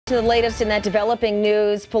To the latest in that developing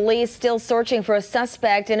news, police still searching for a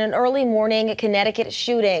suspect in an early morning Connecticut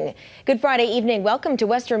shooting. Good Friday evening. Welcome to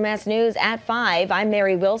Western Mass News at 5. I'm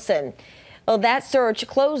Mary Wilson. Well, that search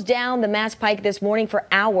closed down the Mass Pike this morning for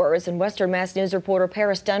hours, and Western Mass News reporter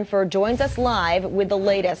Paris Dunford joins us live with the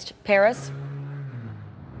latest. Paris?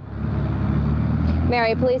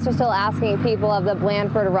 Mary, police are still asking people of the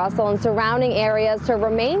Blandford, Russell, and surrounding areas to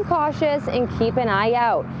remain cautious and keep an eye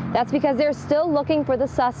out. That's because they're still looking for the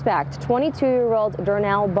suspect, 22-year-old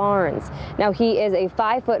Darnell Barnes. Now, he is a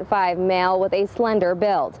 5'5" male with a slender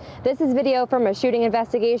build. This is video from a shooting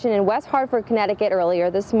investigation in West Hartford, Connecticut earlier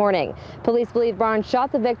this morning. Police believe Barnes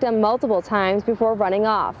shot the victim multiple times before running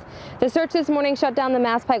off. The search this morning shut down the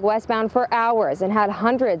Mass Pike westbound for hours and had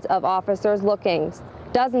hundreds of officers looking.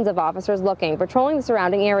 Dozens of officers looking, patrolling the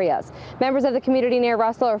surrounding areas. Members of the community near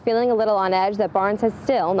Russell are feeling a little on edge that Barnes has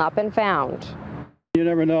still not been found. You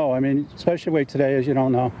never know. I mean, especially the way today is, you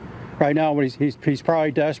don't know. Right now, he's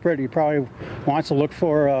probably desperate. He probably wants to look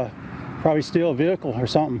for, probably steal a vehicle or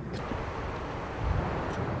something.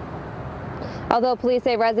 Although police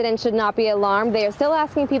say residents should not be alarmed, they are still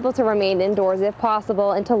asking people to remain indoors if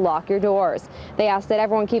possible and to lock your doors. They ask that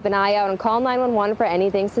everyone keep an eye out and call 911 for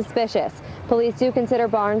anything suspicious. Police do consider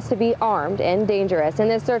Barnes to be armed and dangerous. And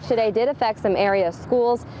this search today did affect some area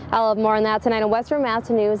schools. I'll have more on that tonight on Western Mass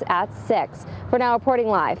News at 6. For now, reporting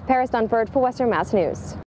live, Paris Dunford for Western Mass News.